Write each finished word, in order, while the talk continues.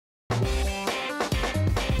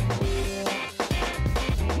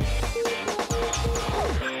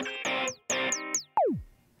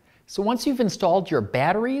So once you've installed your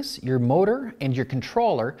batteries, your motor, and your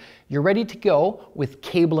controller, you're ready to go with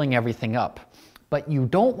cabling everything up. But you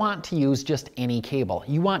don't want to use just any cable.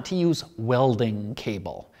 You want to use welding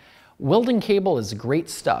cable. Welding cable is great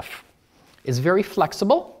stuff. It's very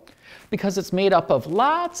flexible because it's made up of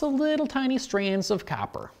lots of little tiny strands of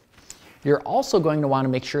copper. You're also going to want to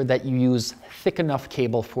make sure that you use thick enough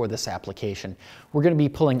cable for this application. We're going to be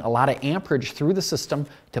pulling a lot of amperage through the system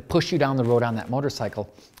to push you down the road on that motorcycle.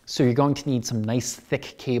 So you're going to need some nice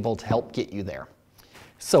thick cable to help get you there.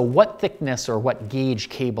 So what thickness or what gauge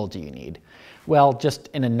cable do you need? Well, just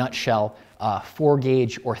in a nutshell, 4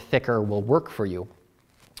 gauge or thicker will work for you.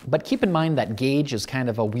 But keep in mind that gauge is kind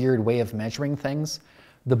of a weird way of measuring things.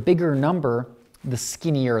 The bigger number, the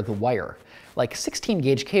skinnier the wire. Like 16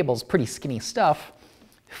 gauge cable is pretty skinny stuff.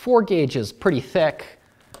 4 gauge is pretty thick.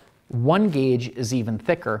 1 gauge is even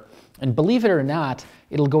thicker. And believe it or not,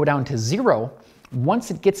 it'll go down to 0.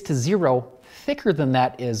 Once it gets to 0, thicker than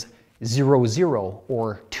that is 0,0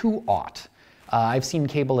 or 2/0. I've seen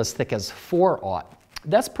cable as thick as 4/0.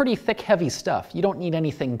 That's pretty thick, heavy stuff. You don't need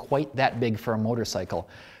anything quite that big for a motorcycle.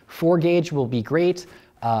 4 gauge will be great.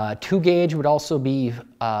 2 gauge would also be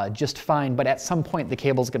just fine, but at some point the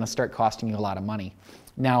cable is going to start costing you a lot of money.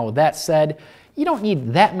 Now that said, you don't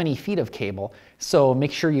need that many feet of cable, so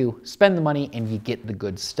make sure you spend the money and you get the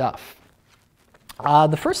good stuff.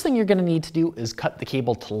 The first thing you're going to need to do is cut the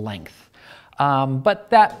cable to length.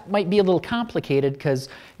 But that might be a little complicated because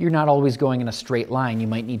you're not always going in a straight line. You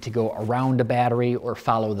might need to go around a battery or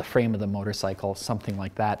follow the frame of the motorcycle, something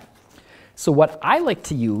like that. So what I like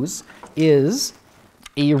to use is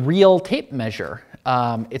a real tape measure.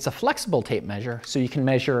 It's a flexible tape measure, so you can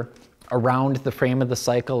measure around the frame of the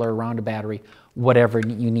cycle or around a battery, whatever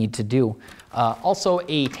you need to do. Also,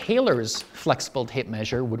 a Taylor's flexible tape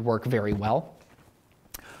measure would work very well.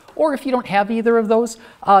 Or if you don't have either of those,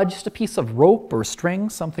 just a piece of rope or string,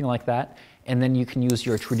 something like that, and then you can use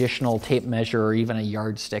your traditional tape measure or even a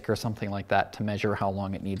yardstick or something like that to measure how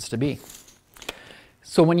long it needs to be.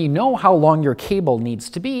 So when you know how long your cable needs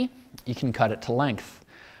to be, you can cut it to length.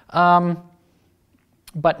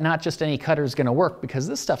 But not just any cutter is going to work because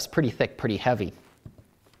this stuff's pretty thick, pretty heavy.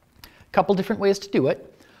 A couple different ways to do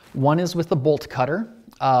it. One is with the bolt cutter.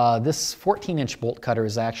 This 14-inch bolt cutter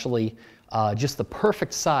is actually just the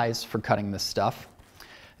perfect size for cutting this stuff.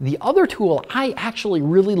 The other tool I actually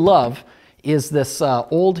really love is this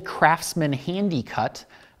old Craftsman Handy Cut.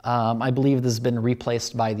 I believe this has been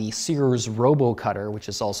replaced by the Sears Robo Cutter, which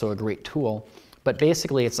is also a great tool. But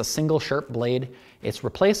basically it's a single sharp blade, it's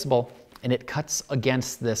replaceable, and it cuts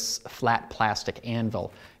against this flat plastic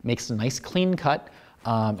anvil. It makes a nice clean cut,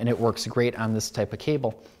 and it works great on this type of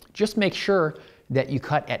cable. Just make sure that you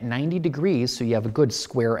cut at 90 degrees so you have a good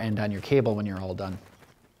square end on your cable when you're all done.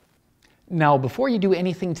 Now, before you do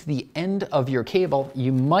anything to the end of your cable,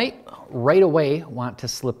 you might right away want to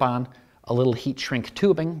slip on a little heat shrink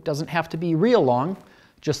tubing. Doesn't have to be real long,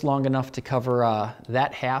 just long enough to cover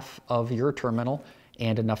that half of your terminal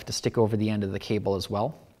and enough to stick over the end of the cable as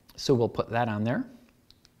well. So we'll put that on there.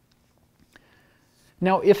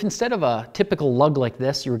 Now, if instead of a typical lug like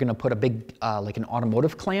this, you were going to put a big, like an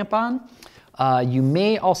automotive clamp on, you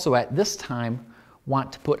may also at this time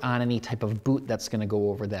want to put on any type of boot that's going to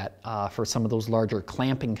go over that. For some of those larger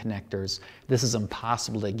clamping connectors, this is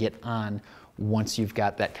impossible to get on once you've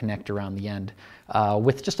got that connector around the end.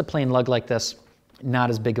 With just a plain lug like this,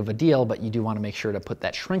 not as big of a deal, but you do want to make sure to put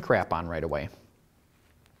that shrink wrap on right away.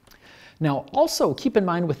 Now, also keep in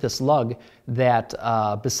mind with this lug that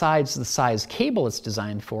besides the size cable it's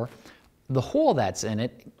designed for, the hole that's in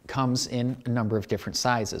it comes in a number of different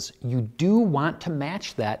sizes. You do want to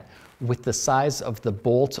match that with the size of the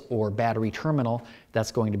bolt or battery terminal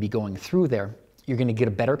that's going to be going through there. You're going to get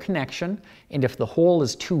a better connection, and if the hole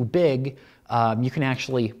is too big, you can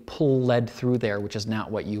actually pull lead through there, which is not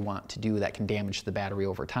what you want to do. That can damage the battery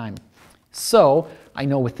over time. So I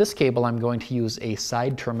know with this cable I'm going to use a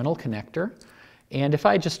side terminal connector, and if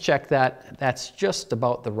I just check that, that's just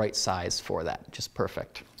about the right size for that, just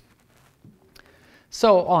perfect.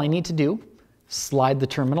 So all I need to do, slide the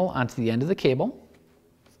terminal onto the end of the cable,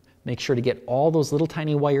 make sure to get all those little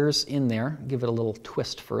tiny wires in there, give it a little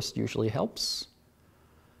twist first, usually helps.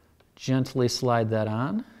 Gently slide that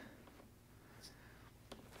on.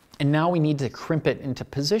 And now we need to crimp it into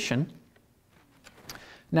position.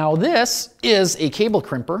 Now this is a cable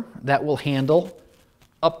crimper that will handle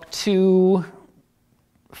up to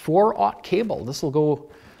 4/0 cable. This will go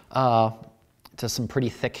to some pretty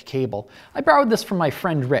thick cable. I borrowed this from my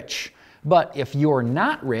friend Rich. But if you're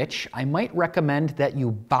not rich, I might recommend that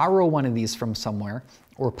you borrow one of these from somewhere,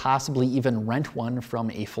 or possibly even rent one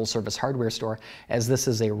from a full-service hardware store, as this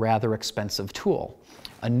is a rather expensive tool.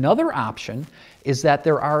 Another option is that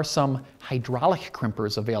there are some hydraulic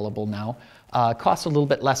crimpers available now. Cost a little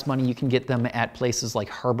bit less money. You can get them at places like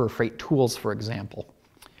Harbor Freight Tools, for example.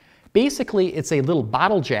 Basically, it's a little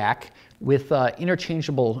bottle jack with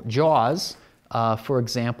interchangeable jaws. For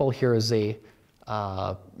example, here is a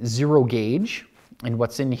 0 gauge, and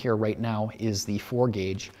what's in here right now is the 4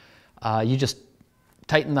 gauge. You just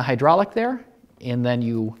tighten the hydraulic there, and then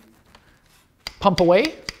you pump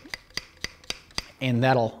away, and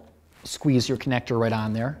that'll squeeze your connector right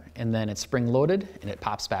on there, and then it's spring loaded and it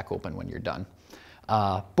pops back open when you're done.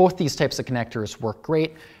 Both these types of connectors work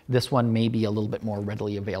great. This one may be a little bit more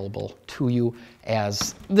readily available to you,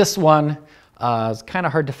 as this one is kind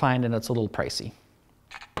of hard to find and it's a little pricey.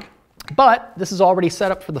 But this is already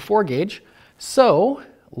set up for the 4 gauge, so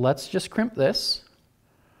let's just crimp this.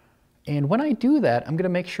 And when I do that, I'm going to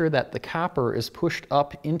make sure that the copper is pushed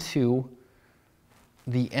up into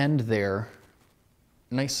the end there,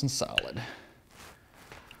 nice and solid.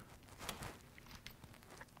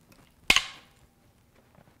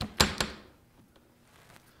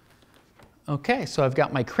 Okay, so I've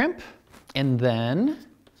got my crimp, and then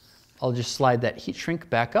I'll just slide that heat shrink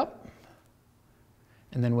back up,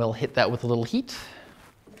 and then we'll hit that with a little heat.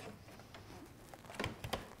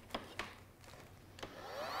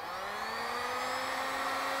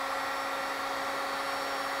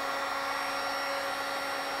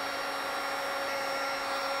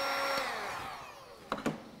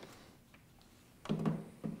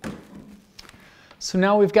 So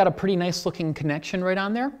now we've got a pretty nice looking connection right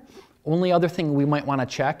on there. Only other thing we might want to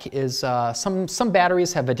check is some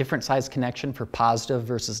batteries have a different size connection for positive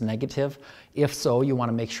versus negative. If so, you want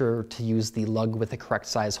to make sure to use the lug with the correct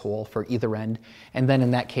size hole for either end. And then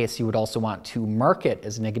in that case, you would also want to mark it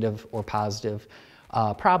as negative or positive,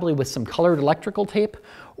 probably with some colored electrical tape,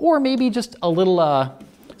 or maybe just a little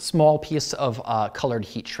small piece of colored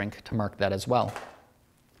heat shrink to mark that as well.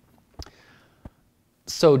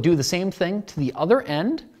 So do the same thing to the other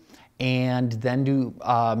end, and then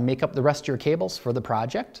make up the rest of your cables for the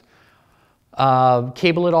project.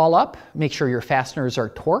 Cable it all up, make sure your fasteners are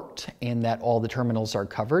torqued and that all the terminals are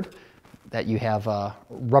covered, that you have a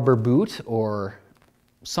rubber boot or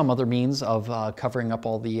some other means of covering up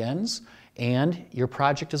all the ends, and your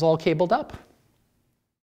project is all cabled up.